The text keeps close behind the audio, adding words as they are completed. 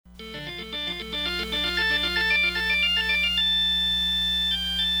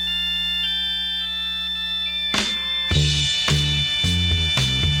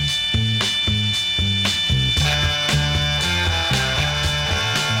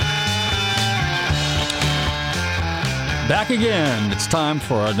Back again. It's time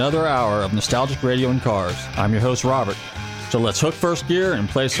for another hour of nostalgic radio and cars. I'm your host, Robert. So let's hook first gear and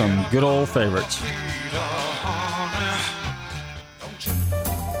play some good old favorites.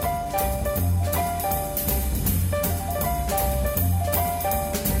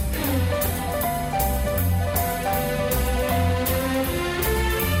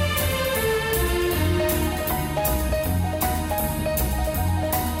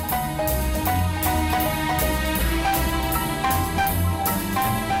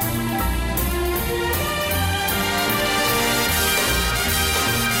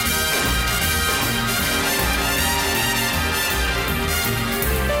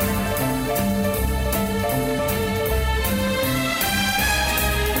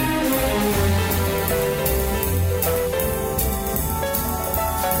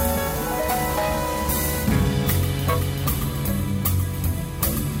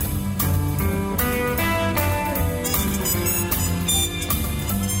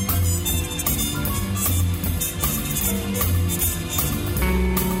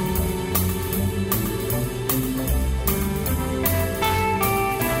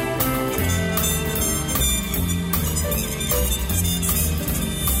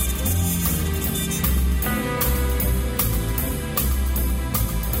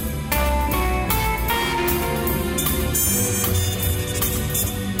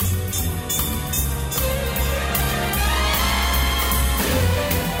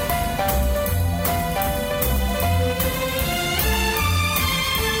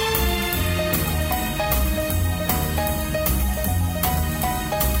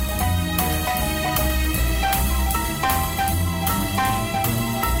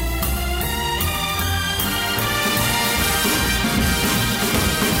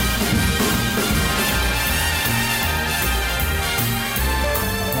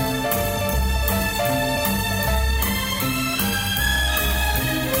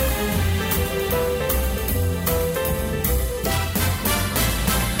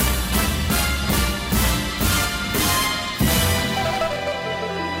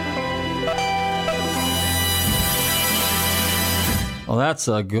 Well, that's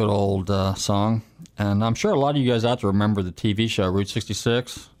a good old song, and I'm sure a lot of you guys out there remember the TV show Route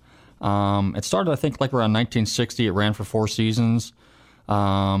 66. It started, I think, like around 1960. It ran for 4 seasons.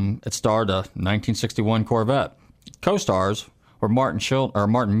 It starred a 1961 Corvette. Co-stars were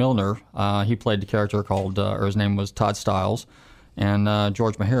Martin Milner. He played the character called, or his name was Todd Stiles, and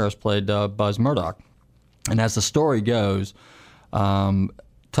George Maharis played Buzz Murdoch. And as the story goes,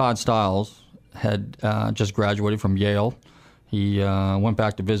 Todd Stiles had just graduated from Yale. He went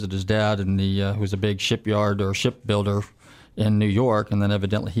back to visit his dad, who was a big shipyard or shipbuilder in New York, and then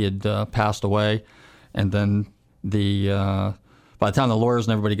evidently he had passed away. And then by the time the lawyers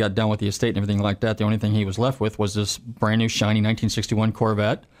and everybody got done with the estate and everything like that, the only thing he was left with was this brand new shiny 1961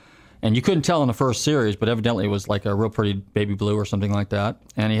 Corvette. And you couldn't tell in the first series, but evidently it was like a real pretty baby blue or something like that.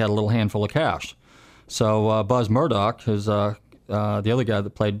 And he had a little handful of cash. So Buzz Murdoch, the other guy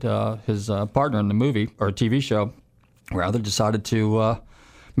that played his partner in the movie or TV show, rather decided to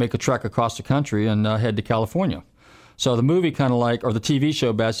make a trek across the country and head to California. So the movie kind of or the TV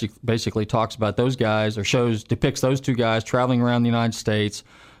show basically talks about those guys, or depicts those two guys traveling around the United States,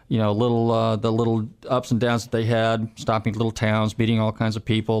 the little ups and downs that they had, stopping at little towns, meeting all kinds of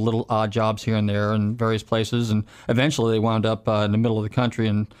people, little odd jobs here and there in various places, and eventually they wound up in the middle of the country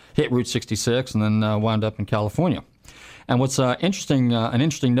and hit Route 66 and then wound up in California. And what's an interesting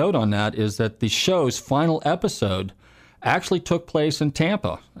note on that is that the show's final episode actually took place in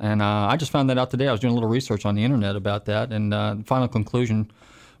Tampa. And I just found that out today. I was doing a little research on the internet about that, and the final conclusion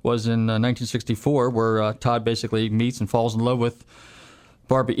was in 1964, where Todd basically meets and falls in love with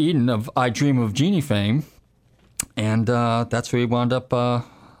Barbara Eden of I Dream of Jeannie fame, and that's who he wound up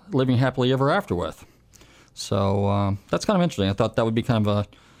living happily ever after with. So that's kind of interesting. I thought that would be kind of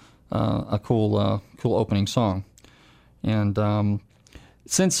a cool opening song. And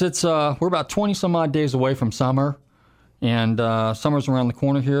since it's we're about 20 some odd days away from summer, and summer's around the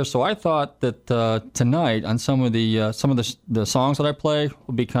corner here, so I thought that tonight on some of the songs that I play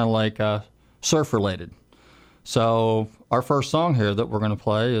will be kind of like surf related. So our first song here that we're going to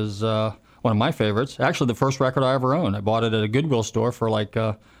play is one of my favorites. Actually, the first record I ever owned. I bought it at a Goodwill store for like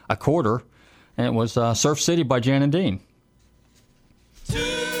a quarter, and it was Surf City by Jan and Dean.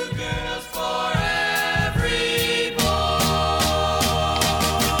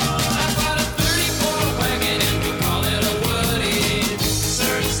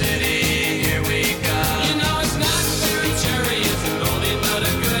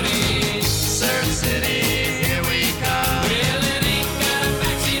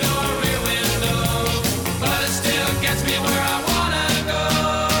 Gets me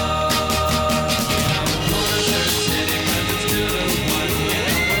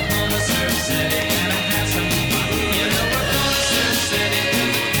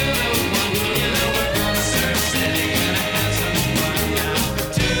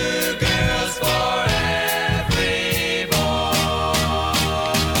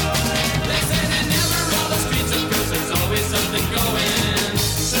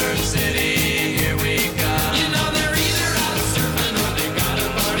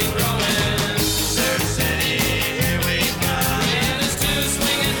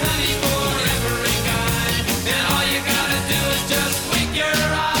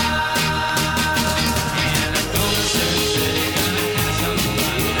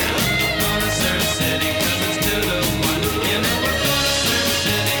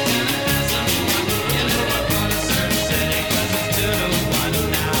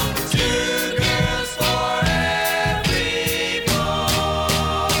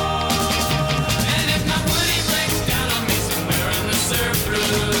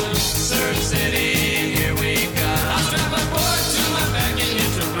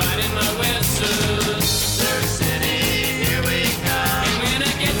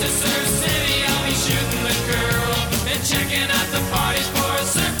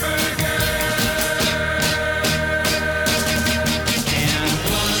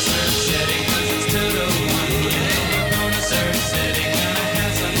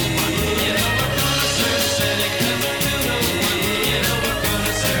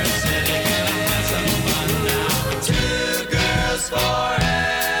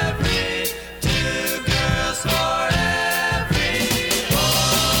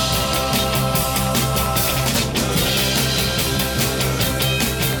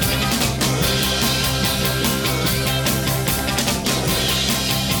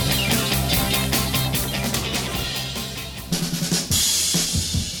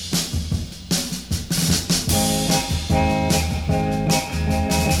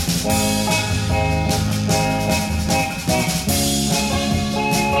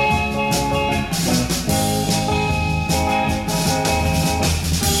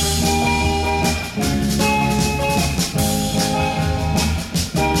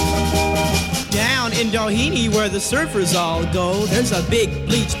Doheny, where the surfers all go, there's a big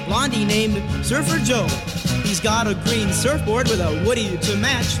bleached blondie named Surfer Joe. He's got a green surfboard with a woody to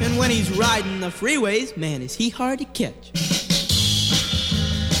match, and when he's riding the freeways, man, is he hard to catch.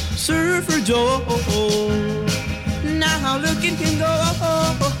 Surfer Joe, now look at him go.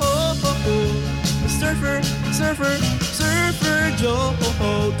 Surfer, surfer, Surfer Joe,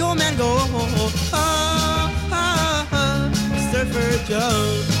 go man go. Surfer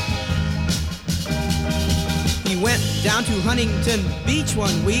Joe. He went down to Huntington Beach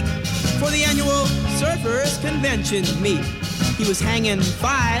one week for the annual Surfers Convention meet. He was hanging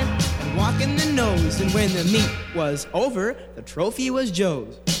 5 and walking the nose, and when the meet was over, the trophy was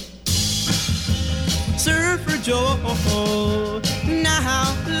Joe's. Surfer Joe,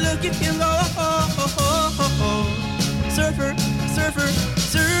 now look at him go. Surfer, surfer,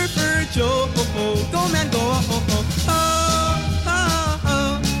 Surfer Joe, go man go.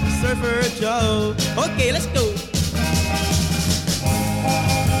 Surfer Joe. Okay, let's go.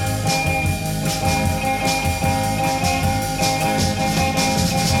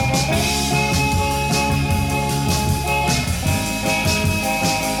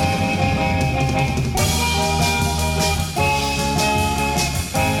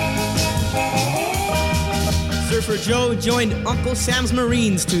 Surfer Joe joined Uncle Sam's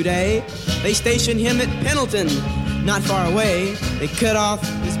Marines today. They stationed him at Pendleton, not far away. They cut off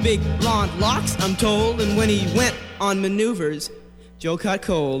his big blonde locks, I'm told, and when he went on maneuvers, Joe caught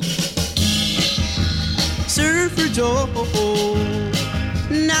cold. Surfer Joe,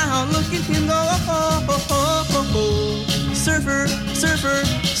 now look at him go. Surfer, surfer,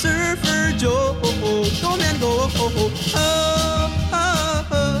 Surfer Joe, go man go.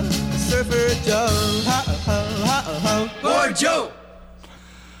 Surfer Joe, Lord Joe.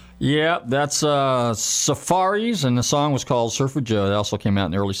 Yeah, that's Safaris, and the song was called Surfer Joe. That also came out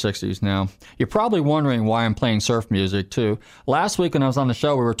in the early 60s. Now, you're probably wondering why I'm playing surf music, too. Last week when I was on the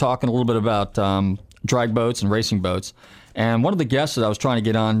show, we were talking a little bit about drag boats and racing boats. And one of the guests that I was trying to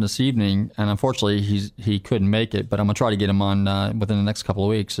get on this evening, and unfortunately he couldn't make it, but I'm going to try to get him on within the next couple of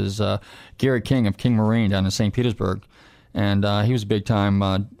weeks, is Gary King of King Marine down in St. Petersburg. And he was a big-time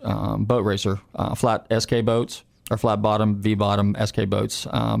boat racer, flat SK boats, or flat-bottom, V-bottom SK boats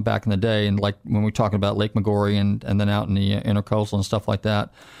back in the day, and like when we were talking about Lake Maggiore and then out in the intercoastal and stuff like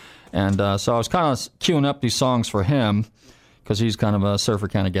that. And so I was kind of queuing up these songs for him because he's kind of a surfer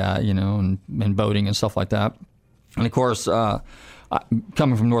kind of guy, you know, and boating and stuff like that. And, of course,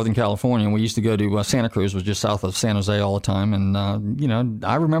 coming from Northern California, we used to go to Santa Cruz, which is just south of San Jose all the time. And, you know,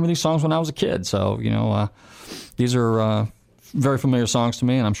 I remember these songs when I was a kid. So, you know, these are very familiar songs to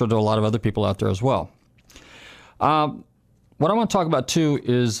me, and I'm sure there are a lot of other people out there as well. What I want to talk about, too,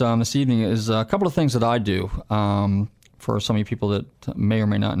 is this evening is a couple of things that I do for some of you people that may or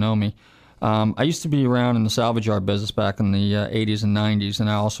may not know me. I used to be around in the salvage yard business back in the 80s and 90s, and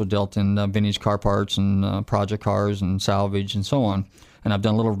I also dealt in vintage car parts and project cars and salvage and so on. And I've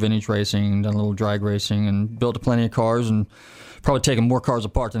done a little vintage racing, done a little drag racing, and built plenty of cars and probably taken more cars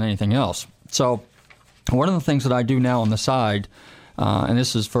apart than anything else. So one of the things that I do now on the side, and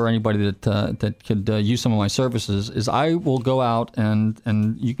this is for anybody that could use some of my services, is I will go out and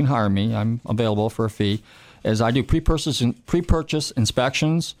you can hire me. I'm available for a fee. As I do pre-purchase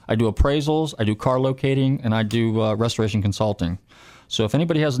inspections, I do appraisals, I do car locating, and I do restoration consulting. So if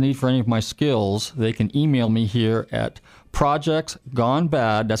anybody has a need for any of my skills, they can email me here at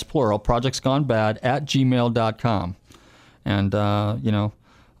projectsgonebad, that's plural, projectsgonebad @gmail.com. And, you know,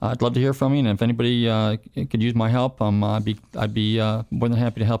 I'd love to hear from you, and if anybody could use my help, I'd be more than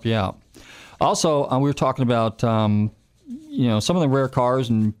happy to help you out. Also, we were talking about, you know, some of the rare cars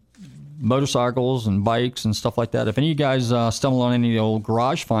and motorcycles and bikes and stuff like that. If any of you guys stumble on any of the old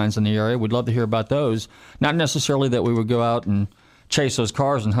garage finds in the area, we'd love to hear about those. Not necessarily that we would go out and chase those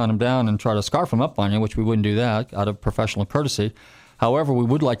cars and hunt them down and try to scarf them up on you, which we wouldn't do that out of professional courtesy. However, we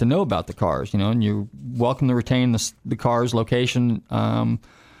would like to know about the cars, you know, and you're welcome to retain the car's location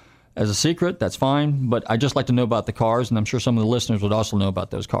as a secret. That's fine, but I'd just like to know about the cars, and I'm sure some of the listeners would also know about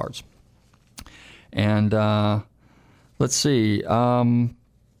those cars. And let's see.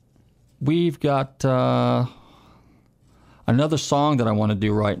 We've got another song that I want to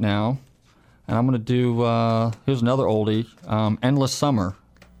do right now, and I'm going to do, here's another oldie, Endless Summer.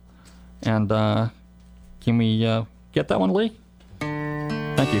 And can we get that one, Lee?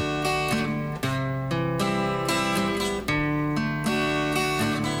 Thank you.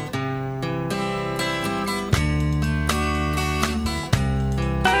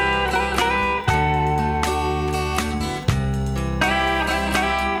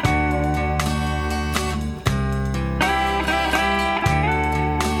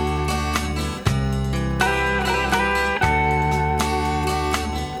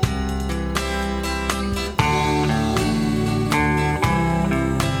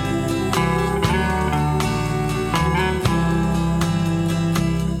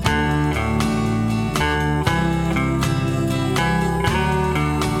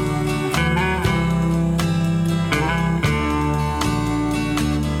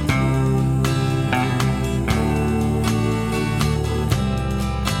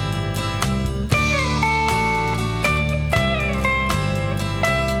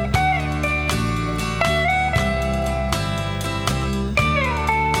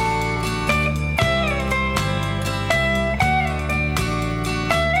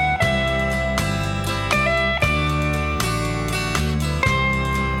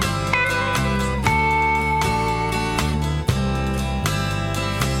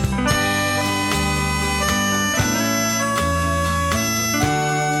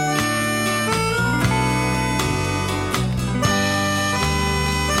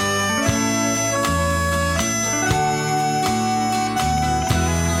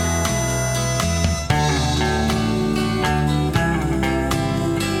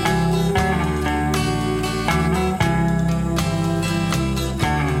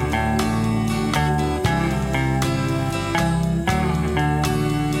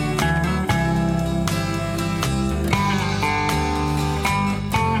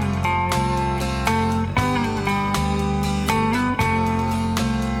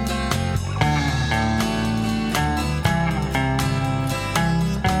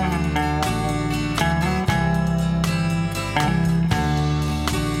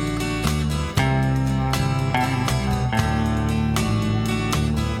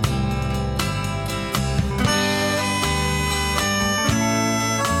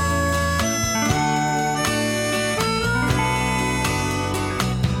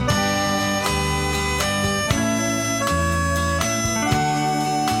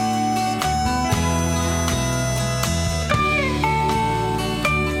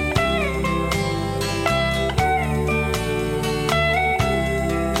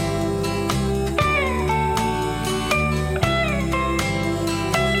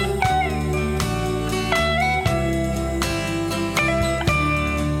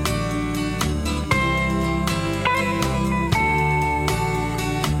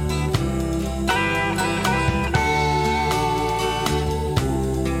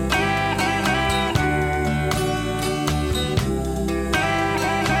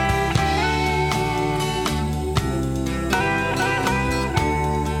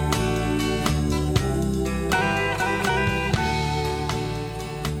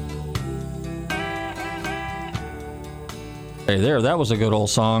 Hey there, that was a good old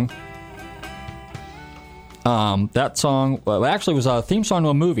song. That song actually was a theme song to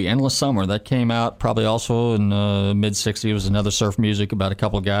a movie, Endless Summer, that came out probably also in the mid-'60s. It was another surf music about a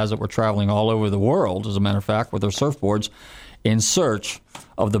couple of guys that were traveling all over the world, as a matter of fact, with their surfboards in search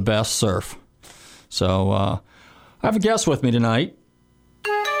of the best surf. So I have a guest with me tonight.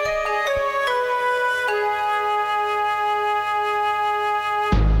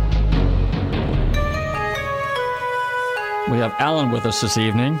 We have Alan with us this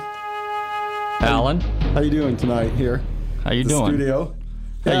evening. Alan, how you doing tonight here? How you doing? Studio.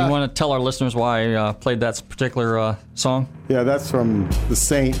 Hey, Yeah. you want to tell our listeners why I played that particular song? Yeah, that's from The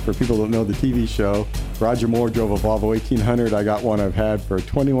Saint, for people that know the TV show. Roger Moore drove a Volvo 1800. I got one I've had for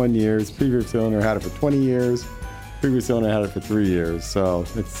 21 years. Previous owner had it for 20 years. Previous owner had it for 3 years. So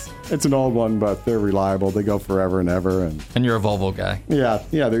it's an old one, but they're reliable. They go forever and ever. And you're a Volvo guy. Yeah,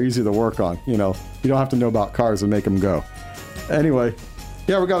 they're easy to work on. You know, you don't have to know about cars to make them go. Anyway,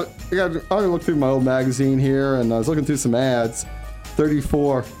 yeah, I looked through my old magazine here, and I was looking through some ads.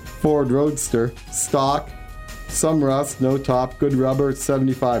 34 Ford Roadster, stock, some rust, no top, good rubber,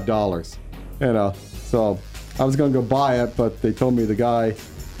 $75. You know, so I was going to go buy it, but they told me the guy,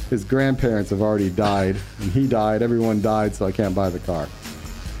 his grandparents have already died, and he died, everyone died, so I can't buy the car.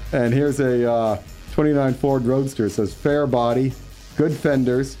 And here's a 29 Ford Roadster. It says fair body, good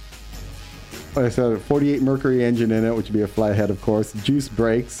fenders. Like I said, a 48 Mercury engine in it, which would be a flathead, of course. Juice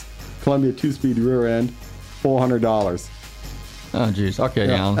brakes, Columbia 2-speed rear end, $400. Oh, geez. Okay,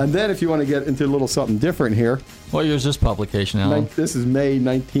 Yeah. Alan. And then if you want to get into a little something different here, What year is this publication, Alan? this is May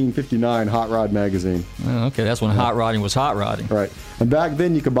 1959 Hot Rod magazine. Oh, okay, that's when hot rodding was hot rodding. Right. And back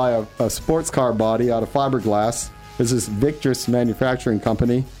then you could buy a sports car body out of fiberglass. This is Victress Manufacturing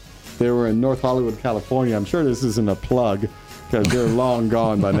Company. They were in North Hollywood, California. I'm sure this isn't a plug because they're long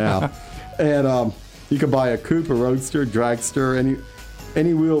gone by now. And you could buy a coupe, a roadster, dragster,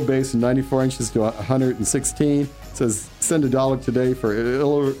 any wheelbase from 94 inches to 116. It says send $1 today for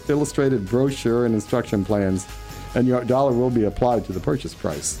illustrated brochure and instruction plans, and your dollar will be applied to the purchase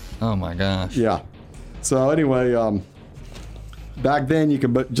price. Oh, my gosh. Yeah. So anyway, back then you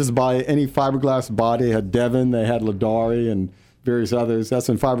could just buy any fiberglass body. They had Devon, they had Ladari, and various others. That's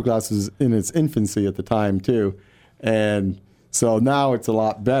when fiberglass was in its infancy at the time too, and so now it's a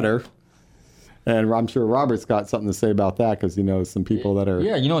lot better. And I'm sure Robert's got something to say about that because he knows some people that are.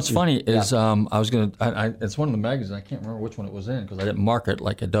 Yeah, you know what's funny is I was going to, it's one of the magazines, I can't remember which one it was in because I didn't mark it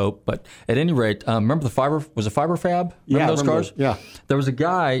like a dope. But at any rate, remember was it Fiber Fab? Remember those cars? Yeah. There was a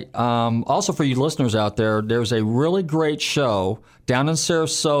guy, also for you listeners out there, there's a really great show down in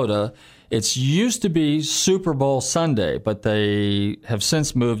Sarasota. It's used to be Super Bowl Sunday, but they have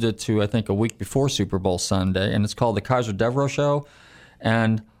since moved it to, I think, a week before Super Bowl Sunday. And it's called the Kaiser Devereaux Show.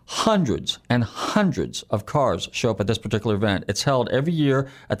 And hundreds and hundreds of cars show up at this particular event. It's held every year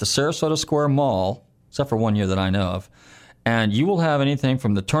at the Sarasota Square Mall, except for one year that I know of. And you will have anything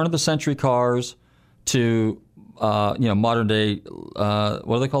from the turn-of-the-century cars to, modern day, what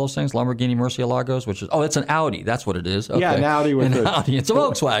do they call those things? Lamborghini Murcielagos, which is, it's an Audi. That's what it is. Okay. Yeah, an Audi with an Audi. It's a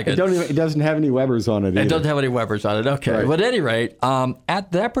Volkswagen. It doesn't have any Webers on it either. It doesn't have any Webers on it. Okay. Right. But at any rate,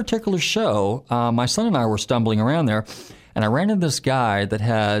 at that particular show, my son and I were stumbling around there, and I ran into this guy that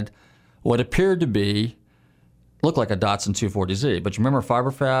had what appeared to look like a Datsun 240Z. But you remember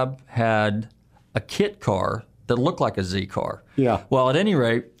Fiber Fab had a kit car that looked like a Z car. Yeah. Well, at any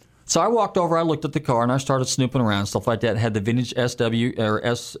rate, so I walked over, I looked at the car, and I started snooping around, stuff like that. It had the vintage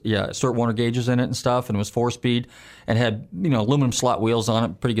Stuart Warner gauges in it and stuff, and it was 4-speed, and had, aluminum slot wheels on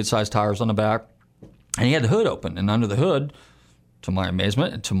it, pretty good-sized tires on the back. And he had the hood open, and under the hood, to my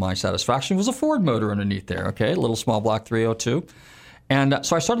amazement and to my satisfaction, was a Ford motor underneath there, okay, a little small block 302. And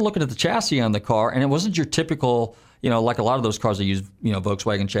so I started looking at the chassis on the car, and it wasn't your typical, like a lot of those cars that use,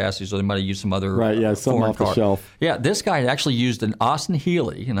 Volkswagen chassis, or they might have used some other something off the shelf. Yeah, this guy actually used an Austin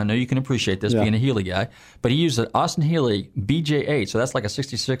Healey, and I know you can appreciate this being a Healey guy, but he used an Austin Healey BJ8, so that's like a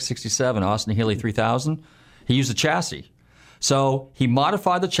 66, 67 Austin Healey 3000. He used a chassis. So he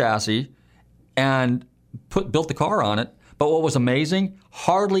modified the chassis and built the car on it. But what was amazing,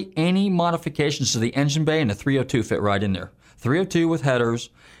 hardly any modifications to the engine bay, and the 302 fit right in there. 302 with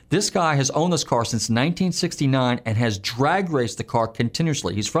headers. This guy has owned this car since 1969 and has drag raced the car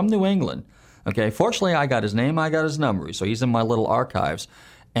continuously. He's from New England. Okay, fortunately, I got his name, I got his number, so he's in my little archives.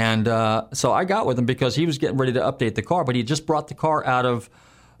 And so I got with him because he was getting ready to update the car, but he just brought the car out of,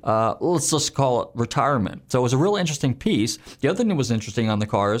 let's just call it retirement. So it was a real interesting piece. The other thing that was interesting on the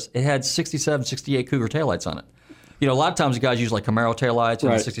car is it had 67, 68 Cougar taillights on it. A lot of times the guys use like Camaro taillights,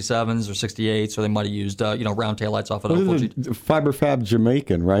 right, 67s or 68s, or they might have used, round taillights off of the Fiber Fab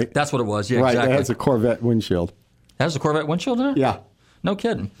Jamaican, right? That's what it was, yeah, right, exactly. Right, it has a Corvette windshield. Has the Corvette windshield in it? Yeah. No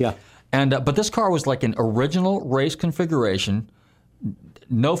kidding. Yeah. And but this car was like an original race configuration,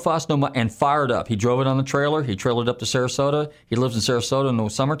 no fuss, and fired up. He drove it on the trailer. He trailered up to Sarasota. He lives in Sarasota in the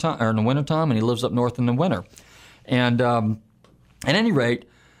summertime or in the wintertime, and he lives up north in the winter. And at any rate,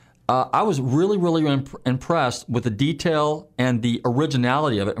 I was really, really impressed with the detail and the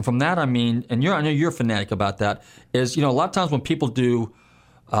originality of it. And from that, I mean, and I know you're a fanatic about that. Is a lot of times when people do.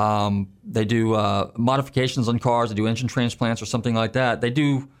 They do modifications on cars. They do engine transplants or something like that.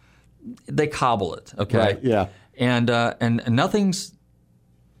 They cobble it. Okay. Right, yeah. And nothing's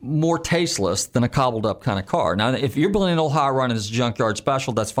more tasteless than a cobbled up kind of car. Now, if you're building an old high run and it's a junkyard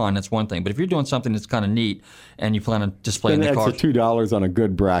special, that's fine. That's one thing. But if you're doing something that's kind of neat and you plan on displaying the car, extra $2 on a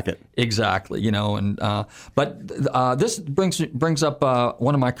good bracket. Exactly. But this brings up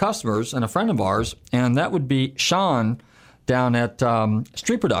one of my customers and a friend of ours, and that would be Sean down at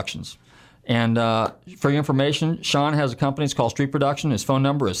Street Productions. And for your information, Sean has a company. It's called Street Production. His phone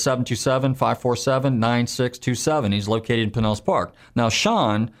number is 727-547-9627. He's located in Pinellas Park. Now,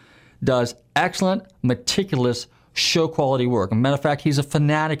 Sean does excellent, meticulous, show-quality work. As a matter of fact, he's a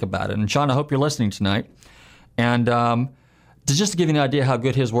fanatic about it. And, Sean, I hope you're listening tonight. And just to give you an idea how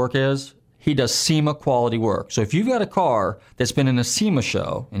good his work is, he does SEMA quality work. So if you've got a car that's been in a SEMA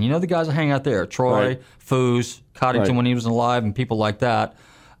show, and you know the guys that hang out there, Troy, right. Foos, Coddington when he was alive, and people like that,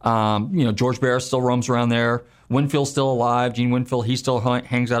 George Barris still roams around there. Winfield's still alive. Gene Winfield, he still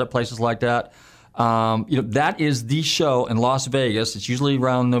hangs out at places like that. That is the show in Las Vegas. It's usually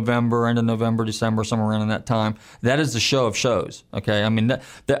around November, end of November, December, somewhere around in that time. That is the show of shows. Okay, I mean,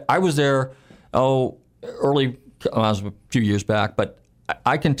 I was there. Early. I was a few years back, but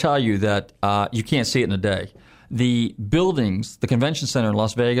I can tell you that you can't see it in a day. The buildings, the convention center in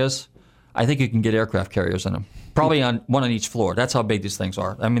Las Vegas, I think you can get aircraft carriers in them. Probably one on each floor. That's how big these things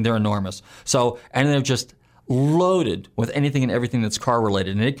are. I mean, they're enormous. So, and they're just loaded with anything and everything that's car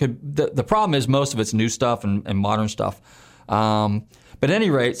related. And it could. The problem is most of it's new stuff and modern stuff. But at any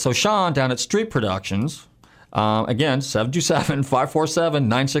rate, so Sean down at Street Productions, again,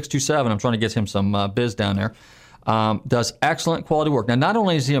 727-547-9627. I'm trying to get him some biz down there. Does excellent quality work. Now, not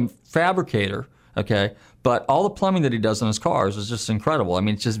only is he a fabricator, okay, but all the plumbing that he does in his cars is just incredible. I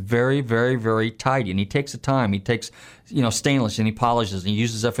mean, it's just very, very, very tidy. And he takes the time. He takes, stainless and he polishes and he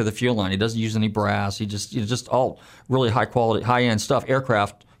uses that for the fuel line. He doesn't use any brass. He just all really high quality, high end stuff,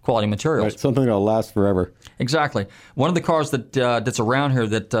 aircraft quality materials. Right, something that'll last forever. Exactly. One of the cars that's around here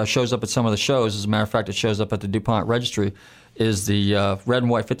that shows up at some of the shows, as a matter of fact, it shows up at the DuPont Registry, is the red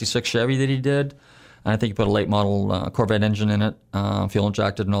and white 56 Chevy that he did. And I think he put a late model Corvette engine in it, fuel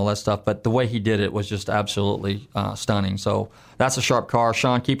injected and all that stuff. But the way he did it was just absolutely stunning. So that's a sharp car.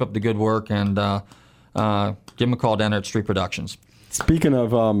 Sean, keep up the good work and give him a call down there at Street Productions. Speaking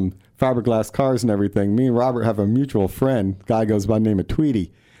of fiberglass cars and everything, me and Robert have a mutual friend. Guy goes by the name of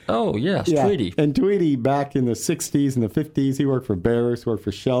Tweety. Oh, yes, yeah. Tweety. And Tweety, back in the 60s and the 50s, he worked for Barris, worked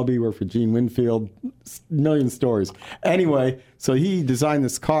for Shelby, worked for Gene Winfield, million stories. Anyway, so he designed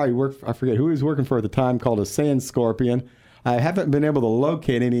this car. He worked, I forget who he was working for at the time, called a Sand Scorpion. I haven't been able to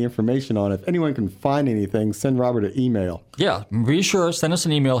locate any information on it. If anyone can find anything, send Robert an email. Yeah, be sure, send us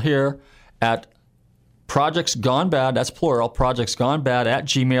an email here at projectsgonebad, that's plural,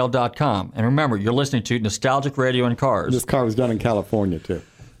 projectsgonebad@gmail.com. And remember, you're listening to Nostalgic Radio and Cars. This car was done in California, too.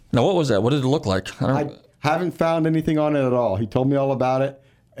 Now, what was that? What did it look like? I haven't found anything on it at all. He told me all about it,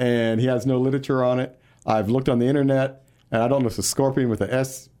 and he has no literature on it. I've looked on the internet, and I don't know if it's a Scorpion with a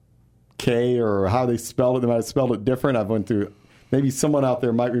S-K or how they spelled it. They might have spelled it different. I've went through, maybe someone out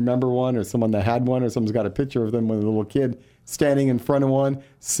there might remember one, or someone that had one, or someone's got a picture of them with a little kid standing in front of one.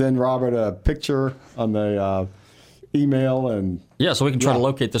 Send Robert a picture on the email. And yeah, so we can try to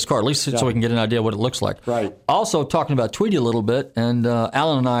locate this car, at least so we can get an idea what it looks like. Right. Also, talking about Tweety a little bit, and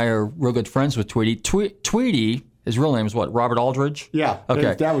Alan and I are real good friends with Tweety. Tweety, his real name is what? Robert Aldridge? Yeah. Okay.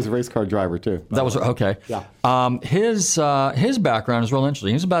 His dad was a race car driver, too. That was, okay. Yeah. His background is real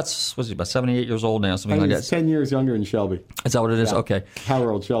interesting. He's about 78 years old now, something like that. He's 10 years younger than Shelby. Is that what it is? Yeah. Okay. How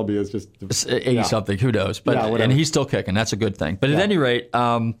old Shelby is just 80-something, who knows? But and he's still kicking. That's a good thing. But at any rate,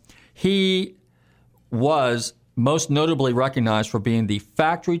 he was most notably recognized for being the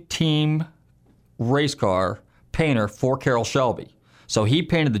factory team race car painter for Carroll Shelby. So he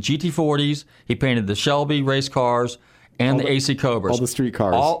painted the GT40s, he painted the Shelby race cars, and the AC Cobras. All the street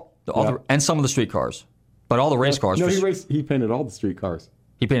cars. And some of the street cars. But all the race cars. No, he painted all the street cars.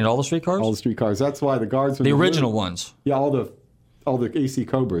 He painted all the street cars? All the street cars. That's why the guards... The original ones. Yeah, all the AC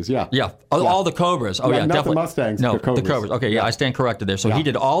Cobras, Yeah, all the Cobras. Oh, yeah, not definitely. The Mustangs, no, the Cobras. The Cobras. Okay, I stand corrected there. So he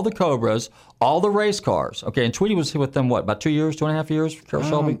did all the Cobras, all the race cars. Okay, and Tweety was with them, what, about 2 years, 2.5 years, Carroll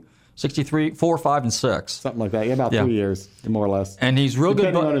Shelby? 63, 4, 5, and 6. Something like that. Yeah, about Yeah. 3 years, more or less. And he's real good.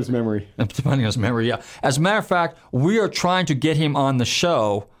 Depending on his memory. Depending on his memory, yeah. As a matter of fact, we are trying to get him on the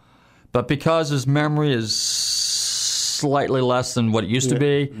show, but because his memory is slightly less than what it used to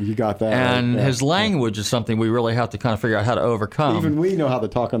be, You got that. and right. Yeah. his language is something we really have to kind of figure out how to overcome. Even we know how to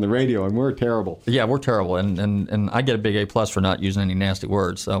talk on the radio, and we're terrible. Yeah, we're terrible, and I get a big A+ for not using any nasty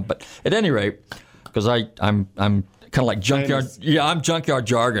words. So, but at any rate, because I'm kind of like junkyard. Famous. Yeah, I'm junkyard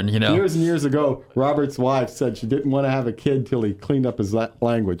jargon. You know. Years and years ago, Robert's wife said she didn't want to have a kid till he cleaned up his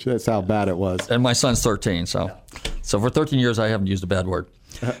language. That's how bad it was. And my son's 13, so for 13 years I haven't used a bad word.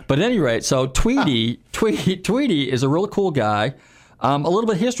 But at any rate, so Tweety is a real cool guy. A little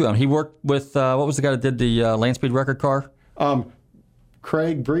bit of history on him. He worked with what was the guy that did the land speed record car?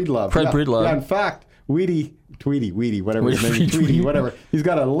 Craig Breedlove. Craig Breedlove. Yeah, in fact, Tweety, whatever his name is, Tweety. Tweety, whatever. He's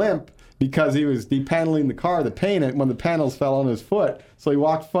got a limp because he was depaneling the car to paint it when the panels fell on his foot. So he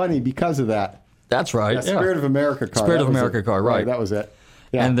walked funny because of that. That's right. Yeah, Spirit of America car. Spirit That of was America it. car, right. That was it.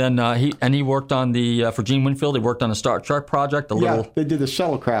 Yeah. And then he worked on the for Gene Winfield. He worked on the Star Trek project. Yeah, they did the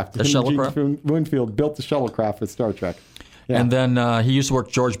shuttlecraft. The shuttlecraft? Gene Winfield built the shuttlecraft for Star Trek. Yeah. And then he used to work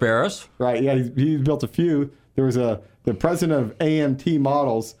with George Barris. Right, yeah, he built a few. There was the president of AMT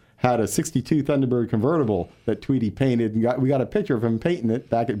Models had a 62 Thunderbird convertible that Tweety painted, and we got a picture of him painting it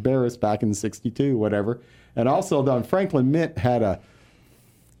back at Barris back in 62, whatever. And also Don Franklin Mint had I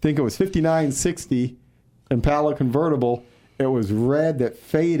think it was 5960 Impala convertible. It was red that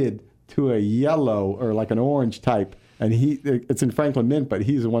faded to a yellow or like an orange type. And it's in Franklin Mint, but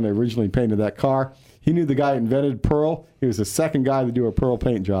he's the one that originally painted that car. He knew the guy that invented Pearl. He was the second guy to do a Pearl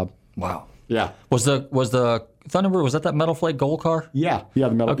paint job. Wow. Yeah. Was the Thunderbird, was that Metal Flake Gold car? Yeah, the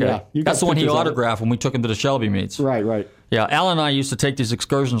metal. Okay. Yeah. You got That's the one he pictures of it. autographed when we took him to the Shelby meets. Right. Yeah, Al and I used to take these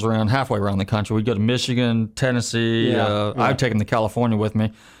excursions around halfway around the country. We'd go to Michigan, Tennessee. Yeah. I'd take him to California with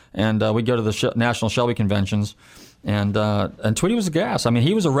me, and we'd go to the National Shelby conventions. And Tweety was a gas. I mean,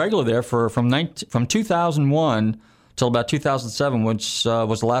 he was a regular there from 2001 till about 2007, which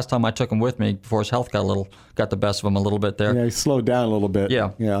was the last time I took him with me before his health got the best of him a little bit there. Yeah, he slowed down a little bit.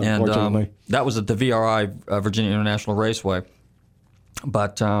 Yeah, and unfortunately. that was at the VRI Virginia International Raceway.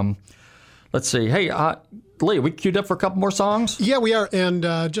 But let's see. Hey, Lee, we queued up for a couple more songs? Yeah, we are. And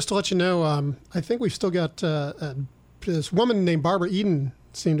just to let you know, I think we've still got this woman named Barbara Eden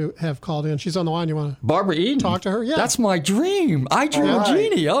seemed to have called in. She's on the line. You want to Barbara Eden? talk to her? Yeah. That's my dream. I dream of right.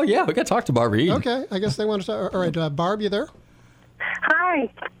 Jeannie. Oh, yeah, we got to talk to Barbara Eden. Okay, I guess they want to talk. All right, Barb, you there?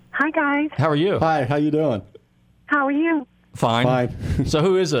 Hi. Hi, guys. How are you? Hi, how you doing? How are you? Fine. Fine. So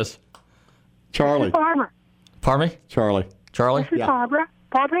who is this? Charlie. Barbara. Pardon me? Charlie. Charlie? This is Barbara.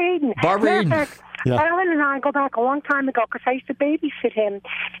 Barbara Eden. Barbara Matter of Eden. fact, Yeah. Alan and I go back a long time ago because I used to babysit him,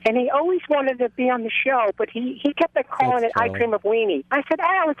 and he always wanted to be on the show, but he kept calling That's it I Charlie. Dream of Weenie. I said,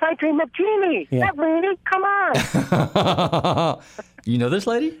 Al, it's I Dream of Jeannie. Yeah. Not Weenie. Come on. You know this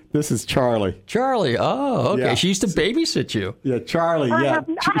lady? This is Charlie. Charlie. Oh, okay. Yeah. She used to babysit you. Yeah, Charlie. I Yeah.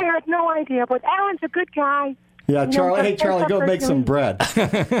 had no idea, but Alan's a good guy. Yeah, You know, Charlie. Hey, just Charlie, go for make some doing- bread.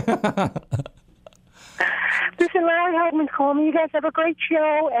 Listen, Larry Hagman's calling me. You guys have a great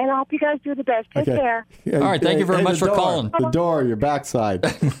show, and I hope you guys do the best. Take care. All right, thank you very much for calling. The door, your backside.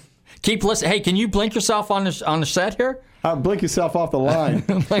 Keep listening. Hey, can you blink yourself on the set here? Blink yourself off the line.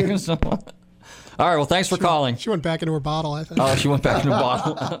 Blink yourself. All right, well, thanks for calling. She went back into her bottle, I think. Oh, she went back in the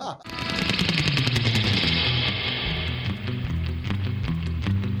bottle.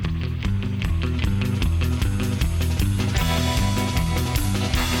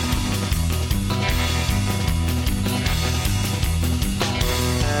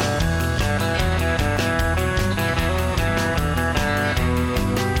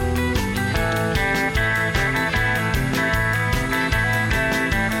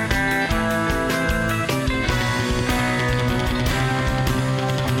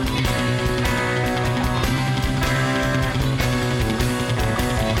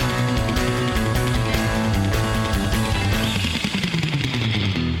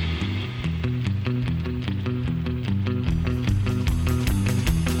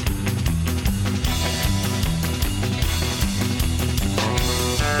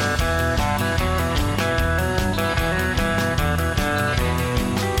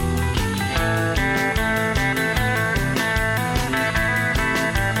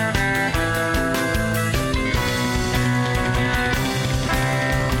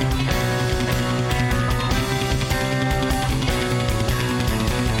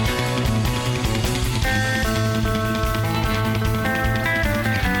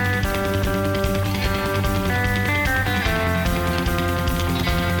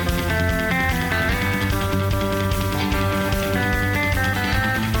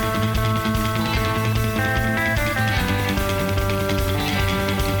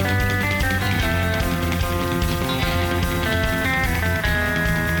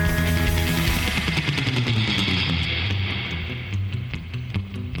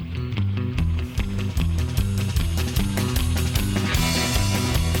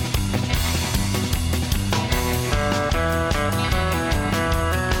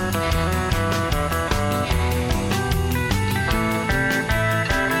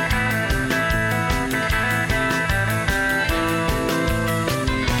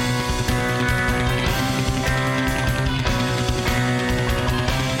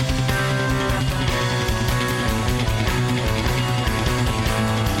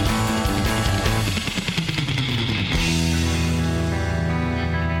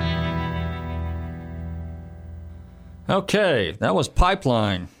 Okay, that was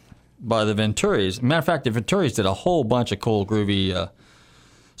Pipeline by the Venturis. Matter of fact, the Venturis did a whole bunch of cool, groovy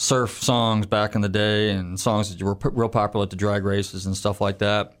surf songs back in the day and songs that were real popular at the drag races and stuff like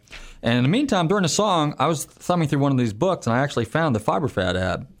that. And in the meantime, during the song, I was thumbing through one of these books and I actually found the FiberFab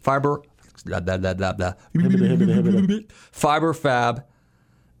ad. FiberFab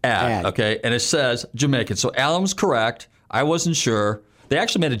ad. Okay, and it says Jamaican. So Alan was correct. I wasn't sure. They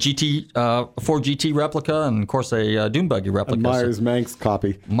actually made a Ford GT replica and, of course, a Dune Buggy replica. A Myers-Manx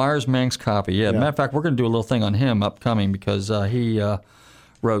copy. Myers-Manx copy, yeah. Matter of fact, we're going to do a little thing on him upcoming because he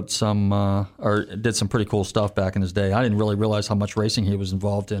wrote some or did some pretty cool stuff back in his day. I didn't really realize how much racing he was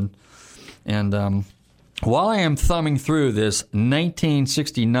involved in. And while I am thumbing through this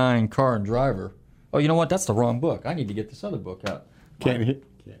 1969 Car and Driver, oh, you know what? That's the wrong book. I need to get this other book out. Can't hear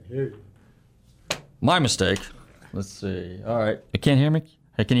you. My mistake. Let's see. All right. You can't hear me?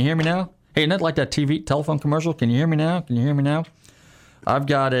 Hey, can you hear me now? Hey, isn't that like that telephone commercial? Can you hear me now? Can you hear me now? I've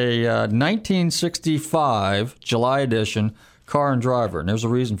got a 1965 July edition Car and Driver, and there's a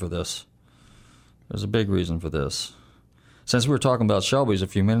reason for this. There's a big reason for this. Since we were talking about Shelby's a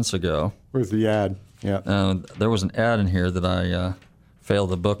few minutes ago. Where's the ad? Yeah. There was an ad in here that I failed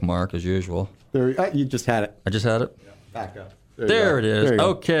to bookmark, as usual. There, you just had it. I just had it? Yeah. Back up. There it is.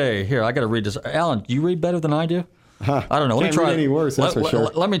 Okay, here, I got to read this. Alan, do you read better than I do? I don't know. Let me try. Read any worse, that's for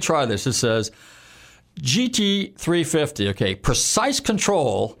sure. Let me try this. It says GT350. Okay, precise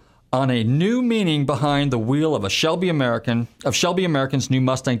control on a new meaning behind the wheel of Shelby American's new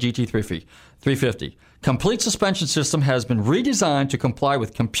Mustang GT350. Complete suspension system has been redesigned to comply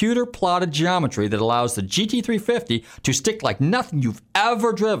with computer-plotted geometry that allows the GT350 to stick like nothing you've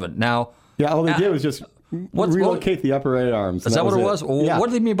ever driven. Now, yeah, all they did was just relocate the upper eight arms. Is that what it was? Yeah. What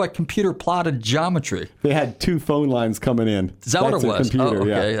do they mean by computer-plotted geometry? They had 2 phone lines coming in. Is that what it was? Computer,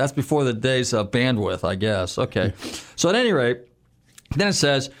 okay. Yeah. That's before the days of bandwidth, I guess. Okay. So at any rate, then it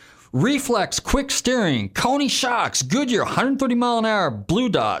says, Reflex quick steering, Coney shocks, Goodyear 130 mile an hour, blue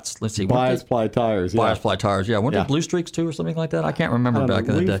dots. Let's see. Bias ply tires. Bias ply tires, yeah. Weren't they blue streaks too or something like that? I can't remember back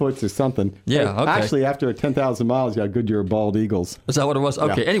in the day. Leaflets or something. Yeah, okay. Actually, after 10,000 miles, you got Goodyear bald eagles. Is that what it was?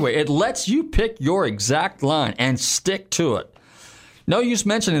 Okay, Anyway, it lets you pick your exact line and stick to it. No use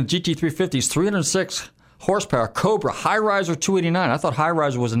mentioning the GT350's 306 horsepower Cobra High Riser 289. I thought High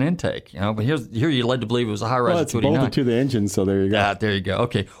Riser was an intake, but here you're led to believe it was a High Riser 289. Bolted to the engine, so there you go. There you go.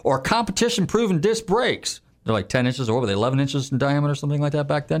 Okay. Or competition-proven disc brakes. They're like 10 inches, or what were they, 11 inches in diameter, something like that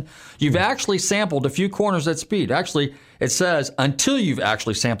back then? You've actually sampled a few corners at speed. Actually, it says, until you've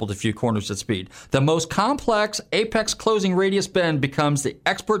actually sampled a few corners at speed. The most complex apex closing radius bend becomes the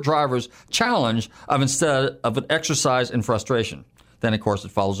expert driver's challenge instead of an exercise in frustration. Then, of course, it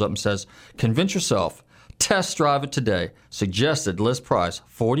follows up and says, convince yourself. Test drive it today. Suggested list price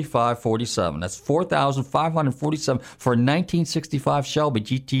 $45.47. That's $4,547 for a 1965 Shelby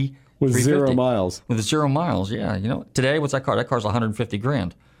GT350 with 0 miles. With 0 miles, yeah. Today what's that car? That car's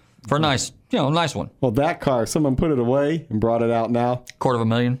 $150,000 for a nice one. Well, that car, someone put it away and brought it out now.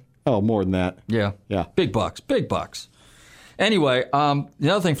 $250,000. Oh, more than that. Yeah. Big bucks. Anyway,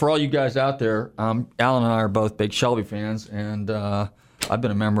 the other thing for all you guys out there, Alan and I are both big Shelby fans, and I've been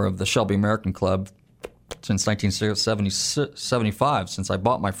a member of the Shelby American Club since 1975, since I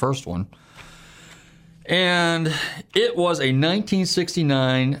bought my first one. And it was a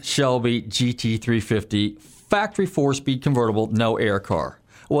 1969 Shelby GT350 factory 4-speed convertible, no air car.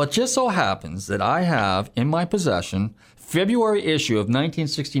 Well, it just so happens that I have in my possession February issue of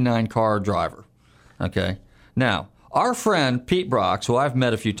 1969 Car Driver. Okay? Now, our friend Pete Brox, who I've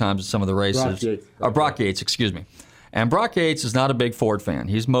met a few times at some of the races, Brock Yates, excuse me. And Brock Yates is not a big Ford fan.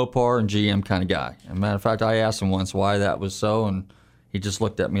 He's Mopar and GM kind of guy. As a matter of fact, I asked him once why that was so, and he just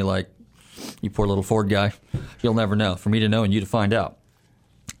looked at me like, you poor little Ford guy. You'll never know. For me to know and you to find out.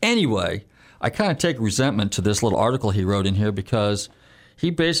 Anyway, I kind of take resentment to this little article he wrote in here because he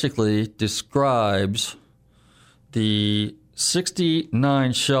basically describes the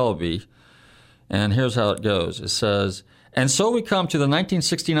 69 Shelby, and here's how it goes. It says, and so we come to the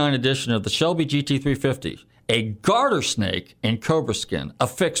 1969 edition of the Shelby GT350. A garter snake in cobra skin,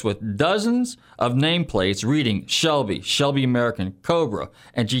 affixed with dozens of nameplates reading Shelby, Shelby American, Cobra,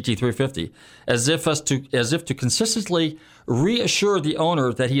 and GT350, as if to consistently reassure the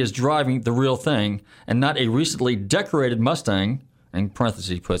owner that he is driving the real thing and not a recently decorated Mustang, in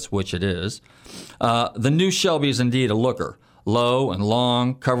parentheses puts which it is. The new Shelby is indeed a looker, low and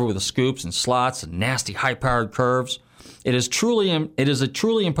long, covered with scoops and slots and nasty high-powered curves. It is a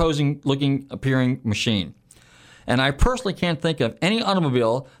truly imposing-looking appearing machine. And I personally can't think of any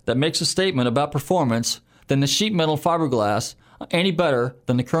automobile that makes a statement about performance than the sheet metal fiberglass any better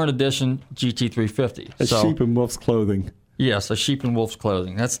than the current edition GT350. A sheep in wolf's clothing. Yes, a sheep in wolf's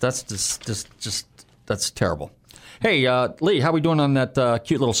clothing. That's just that's terrible. Hey, Lee, how we doing on that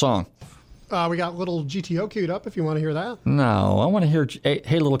cute little song? We got little GTO queued up if you want to hear that. No, I want to hear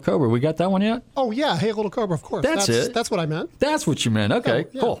Hey Little Cobra. We got that one yet? Oh, yeah. Hey, Little Cobra, of course. That's it. That's what I meant. That's what you meant. Okay,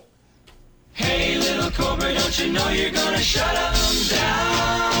 yeah. cool. Hey, little cobra, don't you know you're gonna shut 'em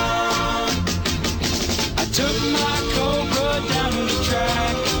down? I took my cobra down to the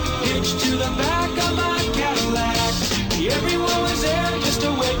track, hitched to the back of my Cadillac. Everyone was there just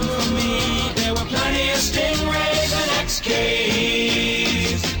a-waiting for me. There were plenty of Stingrays and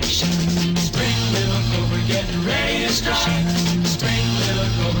XKs. Spring, little cobra, getting ready to strike. Spring, little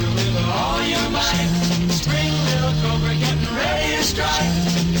cobra, with all your might. Spring, little cobra, getting ready to strike.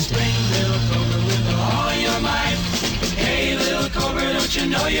 Spring, little cobra, with all your might. Hey, little cobra, don't you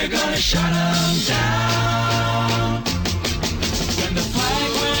know you're gonna shut 'em down? When the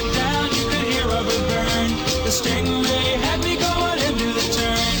flag went down, you could hear rubber burn. The Stingray had me going into the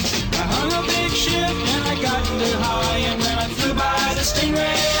turn. I hung a big shift and I got into high, and when I flew by the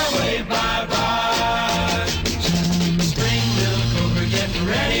Stingray, I waved bye-bye. Spring, little cobra, getting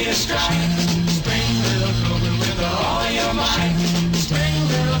ready to strike. Spring, little cobra, with all your might. Spring,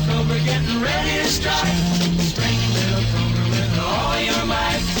 little cobra, getting ready to strike. Spring, little cobra, with all your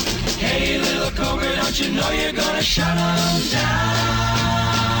might. Hey, little cobra, don't you know you're gonna shut 'em down?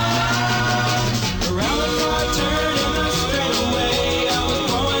 Around the far turn in the straightaway, I was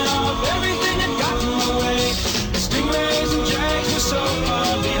blowing off everything that got in my way. The Stingrays and Jags were so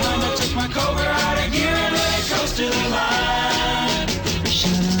far behind, I took my cobra out of gear and let it coast to the line.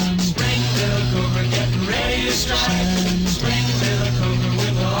 Spring, little cobra, getting ready to strike. Spring, little cobra,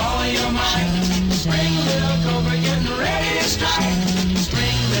 with all your might. Spring, little cobra, getting ready to strike.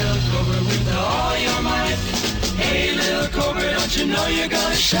 Spring, little cobra, with all your might. Hey, little cobra, don't you know you're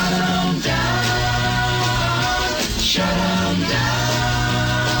gonna shut 'em down? Shut 'em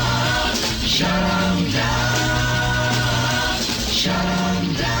down. Shut 'em down. Shut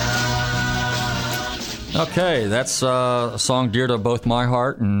 'em down. Okay, that's a song dear to both my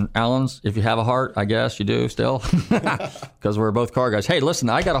heart and Alan's. If you have a heart, I guess you do still, because we're both car guys. Hey, listen,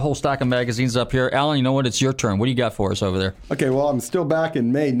 I got a whole stack of magazines up here. Alan, you know what? It's your turn. What do you got for us over there? Okay, well, I'm still back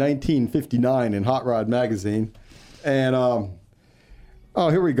in May 1959 in Hot Rod Magazine. And,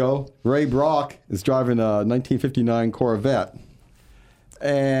 here we go. Ray Brock is driving a 1959 Corvette.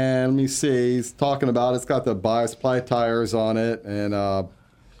 And let me see, he's talking about it's got the bi-supply tires on it. And,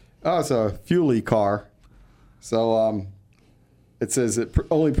 it's a Fuelie car. So, it says it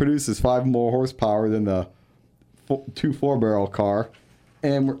only produces 5 more horsepower than the 2 4-barrel car.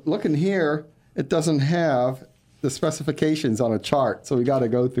 And we're looking here, it doesn't have the specifications on a chart. So we got to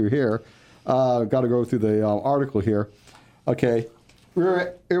go through here. Got to go through the article here. Okay,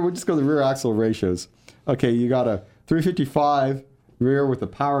 we'll just go to the rear axle ratios. Okay, you got a 355 rear with a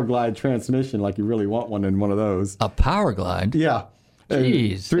Power Glide transmission, like you really want one in one of those. A Power Glide? Yeah.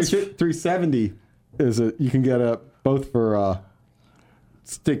 Jeez. 370 is you can get both for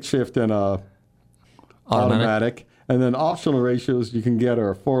stick shift and automatic. And then optional ratios you can get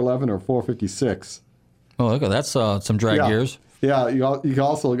are 411 or 456. Oh, look, that's some drag gears. Yeah, you can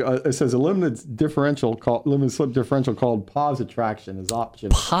also it says a limited slip differential called Positraction is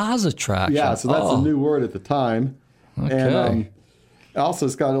optional. Positraction. Yeah, so that's a new word at the time. Okay. And also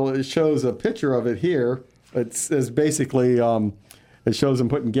it shows a picture of it here. It's basically it shows them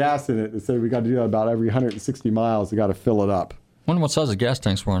putting gas in it. It says we got to do that about every 160 miles. We got to fill it up. I wonder what size the gas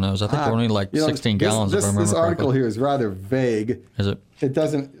tanks were on those. I think they're only like 16 gallons. If I remember this article correctly. here is rather vague. Is it? It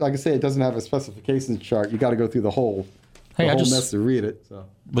doesn't, like I say, it doesn't have a specifications chart. You got to go through the whole mess to read it. So.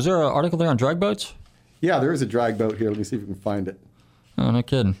 Was there an article there on drag boats? Yeah, there is a drag boat here. Let me see if we can find it. Oh, no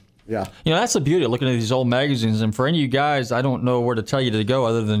kidding. Yeah. You know, that's the beauty of looking at these old magazines. And for any of you guys, I don't know where to tell you to go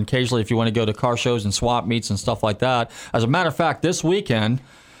other than occasionally if you want to go to car shows and swap meets and stuff like that. As a matter of fact, this weekend,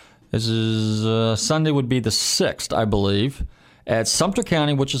 this is Sunday would be the 6th, I believe, at Sumter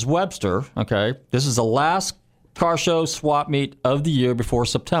County, which is Webster. Okay. This is the last car show swap meet of the year before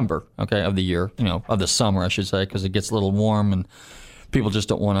September. Okay. Of the year, of the summer, I should say, because it gets a little warm and people just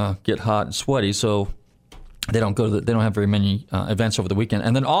don't want to get hot and sweaty. So they don't have very many events over the weekend.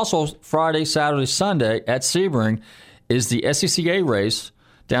 And then also Friday, Saturday, Sunday at Sebring is the SCCA race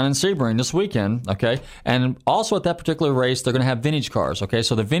down in Sebring this weekend, okay? And also at that particular race, they're going to have vintage cars, okay?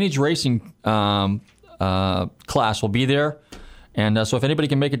 So the vintage racing class will be there. And so if anybody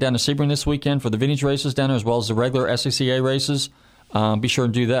can make it down to Sebring this weekend for the vintage races down there as well as the regular SCCA races, be sure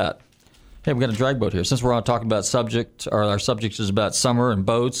and do that. Hey, we've got a drag boat here. Since we're on talking about our subject is about summer and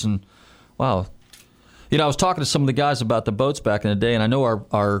boats, and wow. I was talking to some of the guys about the boats back in the day, and I know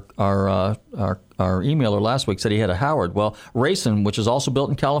our emailer last week said he had a Howard. Well, Racing, which is also built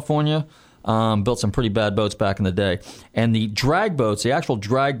in California, built some pretty bad boats back in the day. And the drag boats, the actual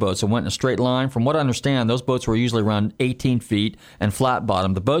drag boats that went in a straight line, from what I understand, those boats were usually around 18 feet and flat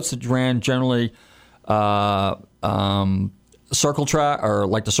bottom. The boats that ran generally circle track, or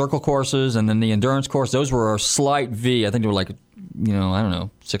like the circle courses, and then the endurance course, those were a slight V. I think they were like, I don't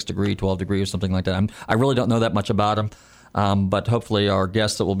know, 6 degree, 12 degree or something like that. I really don't know that much about them, but hopefully our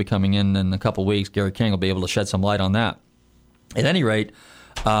guest that will be coming in a couple weeks, Gary King, will be able to shed some light on that. At any rate,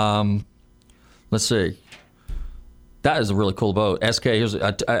 let's see. That is a really cool boat. SK,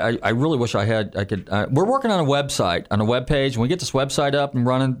 I really wish I could. We're working on a website, on a web page. When we get this website up and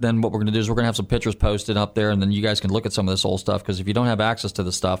running, then what we're going to do is we're going to have some pictures posted up there, and then you guys can look at some of this old stuff, because if you don't have access to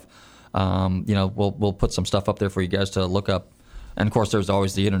the stuff, we'll put some stuff up there for you guys to look up. And, of course, there's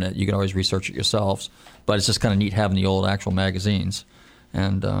always the Internet. You can always research it yourselves. But it's just kind of neat having the old actual magazines.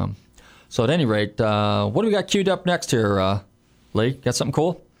 And so at any rate, what do we got queued up next here, Lee? Got something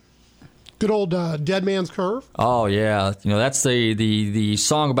cool? Good old Dead Man's Curve. Oh, yeah. That's the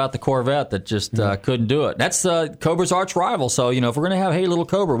song about the Corvette that just couldn't do it. That's Cobra's arch rival. So, if we're going to have Hey Little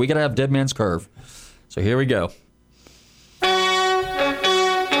Cobra, we got to have Dead Man's Curve. So here we go.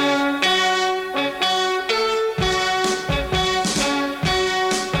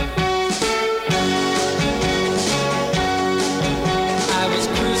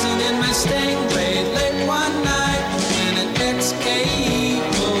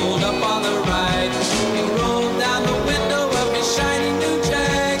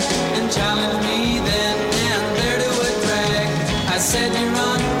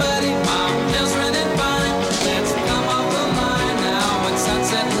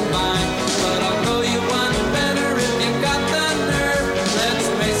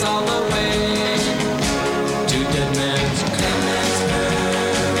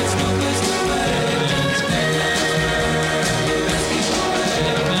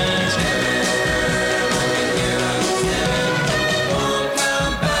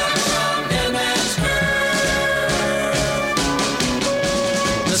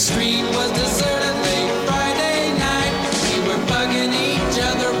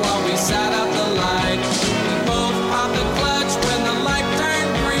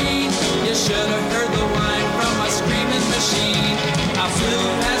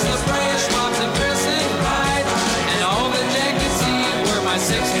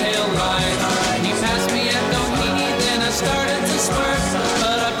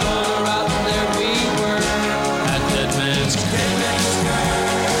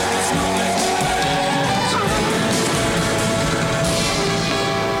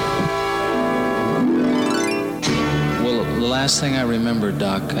 Last thing I remember,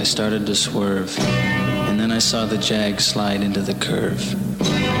 Doc, I started to swerve, and then I saw the Jag slide into the curve.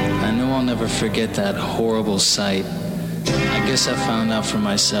 I know I'll never forget that horrible sight. I guess I found out for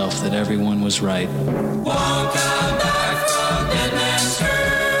myself that everyone was right. Won't come back from Dead Man's Curve.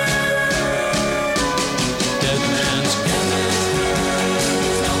 Dead Man's Curve.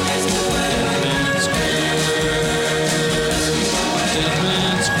 No place to play. Dead Man's Curve. Dead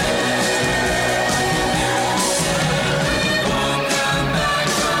Man's Curve.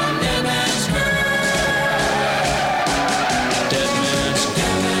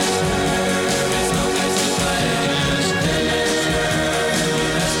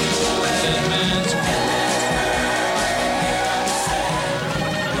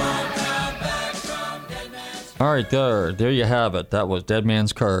 All right, there you have it. That was Dead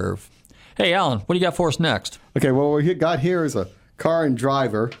Man's Curve. Hey, Alan, what do you got for us next? Okay, well, what we got here is a car and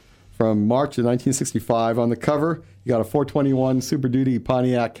driver from March of 1965. On the cover, you got a 421 Super Duty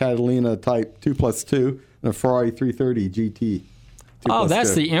Pontiac Catalina Type 2+2 and a Ferrari 330 GT. Oh,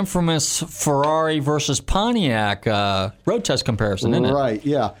 that's the infamous Ferrari versus Pontiac road test comparison, isn't it? Right,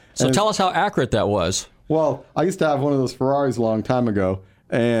 yeah. So tell us how accurate that was. Well, I used to have one of those Ferraris a long time ago,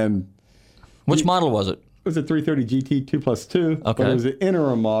 and... Which model was it? It was a 330 GT 2+2, okay. But it was an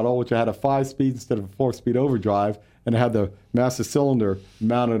interim model, which had a 5-speed instead of a 4-speed overdrive, and it had the master cylinder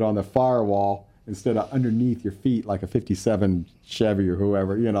mounted on the firewall instead of underneath your feet like a 57 Chevy or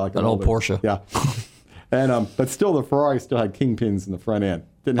whoever, like an old Porsche. Yeah. And but still, the Ferrari still had kingpins in the front end.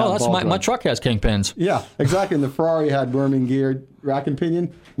 Didn't have that's my truck has kingpins. Yeah, exactly. And the Ferrari had worming geared rack and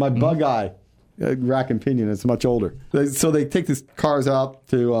pinion. My bug eye rack and pinion is much older. So they take these cars out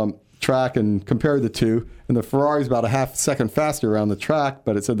to track and compare the two, and the Ferrari's about a half second faster around the track,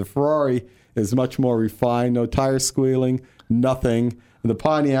 but it said the Ferrari is much more refined, no tire squealing, nothing. And the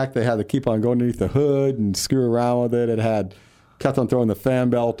Pontiac, they had to keep on going underneath the hood and screw around with it. It had kept on throwing the fan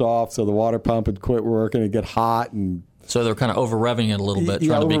belt off, so the water pump would quit working and get hot. And So they're kind of over-revving it a little bit,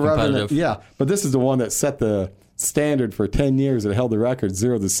 trying to be competitive. But this is the one that set the standard for 10 years. It held the record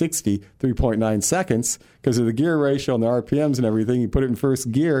 0 to 60, 3.9 seconds. Because of the gear ratio and the RPMs and everything, you put it in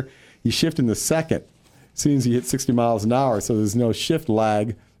first gear, you shift in the second as soon as you hit 60 miles an hour. So there's no shift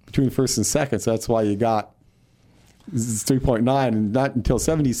lag between first and second. So that's why you got 3.9. And not until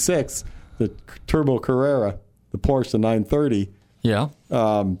 76, the Turbo Carrera, the Porsche, the 930,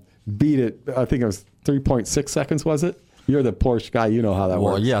 beat it. I think it was 3.6 seconds, was it? You're the Porsche guy. You know how that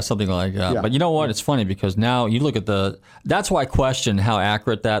works. Well, yeah, something like that. Yeah. But you know what? It's funny because now you look at that's why I question how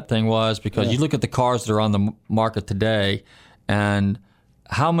accurate that thing was, because you look at the cars that are on the market today and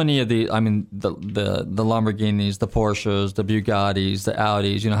how many of the Lamborghinis, the Porsches, the Bugattis, the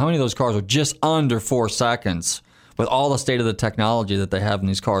Audis, how many of those cars are just under 4 seconds with all the state of the technology that they have in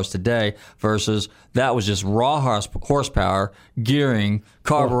these cars today versus that was just raw horsepower, gearing,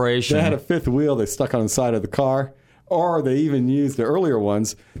 carburation. They had a fifth wheel they stuck on the side of the car. Or they even used the earlier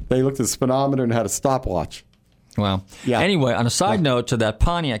ones. They looked at the speedometer and had a stopwatch. Well, Yeah. Anyway, on a side note to that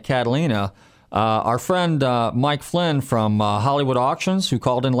Pontiac Catalina, our friend Mike Flynn from Hollywood Auctions, who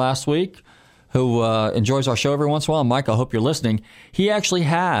called in last week, who enjoys our show every once in a while. Mike, I hope you're listening. He actually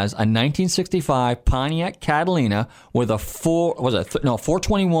has a 1965 Pontiac Catalina with a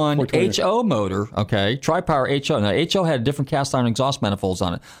 421 HO motor, okay, tri-power HO. Now, HO had different cast iron exhaust manifolds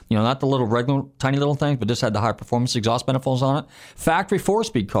on it. Not the little regular, tiny little things, but just had the high performance exhaust manifolds on it. Factory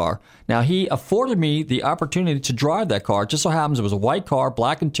 4-speed car. Now, he afforded me the opportunity to drive that car. It just so happens it was a white car,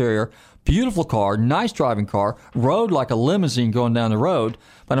 black interior, beautiful car, nice driving car, rode like a limousine going down the road,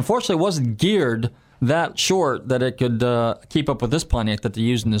 but unfortunately it wasn't geared that short that it could keep up with this Pontiac that they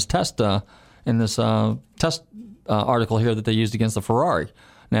used in this test article here that they used against the Ferrari.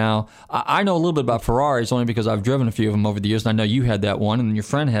 Now, I know a little bit about Ferraris only because I've driven a few of them over the years, and I know you had that one, and your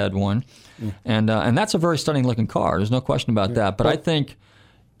friend had one, and that's a very stunning looking car. There's no question about that. But I think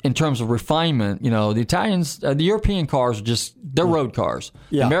in terms of refinement, the Italians, the European cars are they're road cars.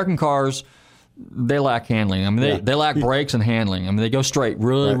 Yeah. American cars, they lack handling. I mean, they lack brakes and handling. I mean, they go straight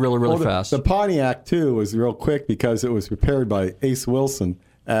really fast. The Pontiac, too, was real quick because it was repaired by Ace Wilson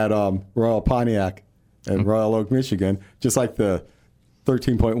at Royal Pontiac in Royal Oak, Michigan, just like the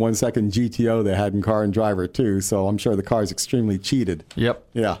 13.1 second GTO they had in Car and Driver, too. So I'm sure the car is extremely cheated. Yep.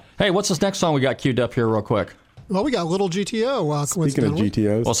 Yeah. Hey, what's this next song we got queued up here real quick? Well, we got Little GTO. Speaking of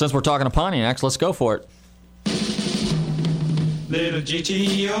GTOs. Well, since we're talking to Pontiacs, let's go for it. Little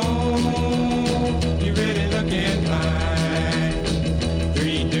GTO, you really looking fine.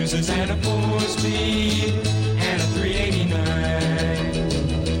 3 deuces and a 4-speed and a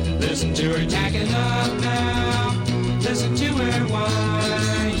 389. Listen to her tacking up now. Listen to her whine.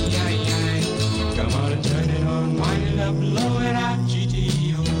 Come on and turn it on, wind it up, blow it out, GTO.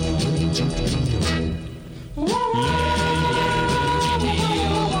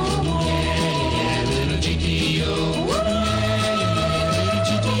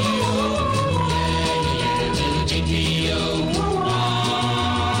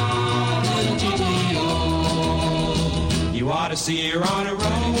 To see her on a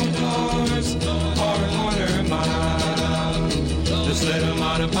road course or a quarter mile. This little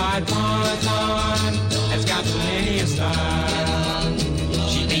modified ponton has got plenty of style.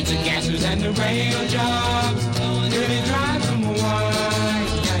 She beats the gassers and the rail jobs, really drives them wild.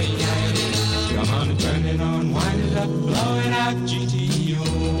 Come on and turn it on, wind it up, blow it out, GTO.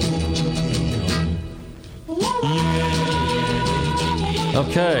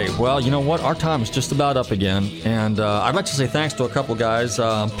 Okay, well, you know what? Our time is just about up again. And I'd like to say thanks to a couple guys.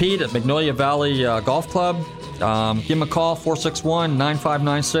 Pete at Magnolia Valley Golf Club. Give him a call,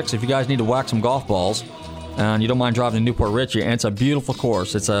 461-9596, if you guys need to whack some golf balls. And you don't mind driving to Newport Richie. And it's a beautiful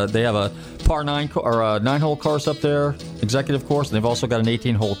course. They have a par 9 or a 9-hole course up there, executive course. And they've also got an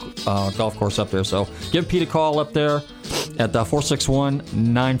 18-hole golf course up there. So give Pete a call up there at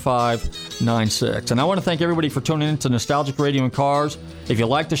 461-9596. And I want to thank everybody for tuning in to Nostalgic Radio and Cars. If you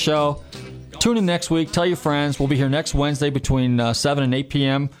like the show, tune in next week. Tell your friends. We'll be here next Wednesday between 7 and 8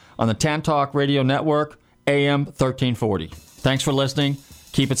 p.m. on the Tan Talk Radio Network, AM 1340. Thanks for listening.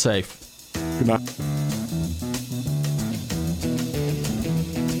 Keep it safe. Good night.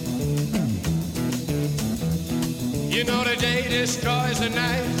 You know the day destroys the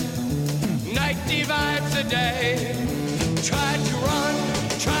night, night divides the day. Try to run,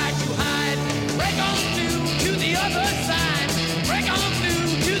 try to hide, break on through to the other side, break on through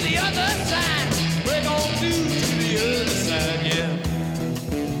to the other side, break on through to the other side, yeah.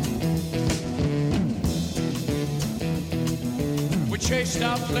 We chased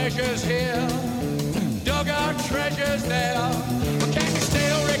our pleasures here, dug our treasures there.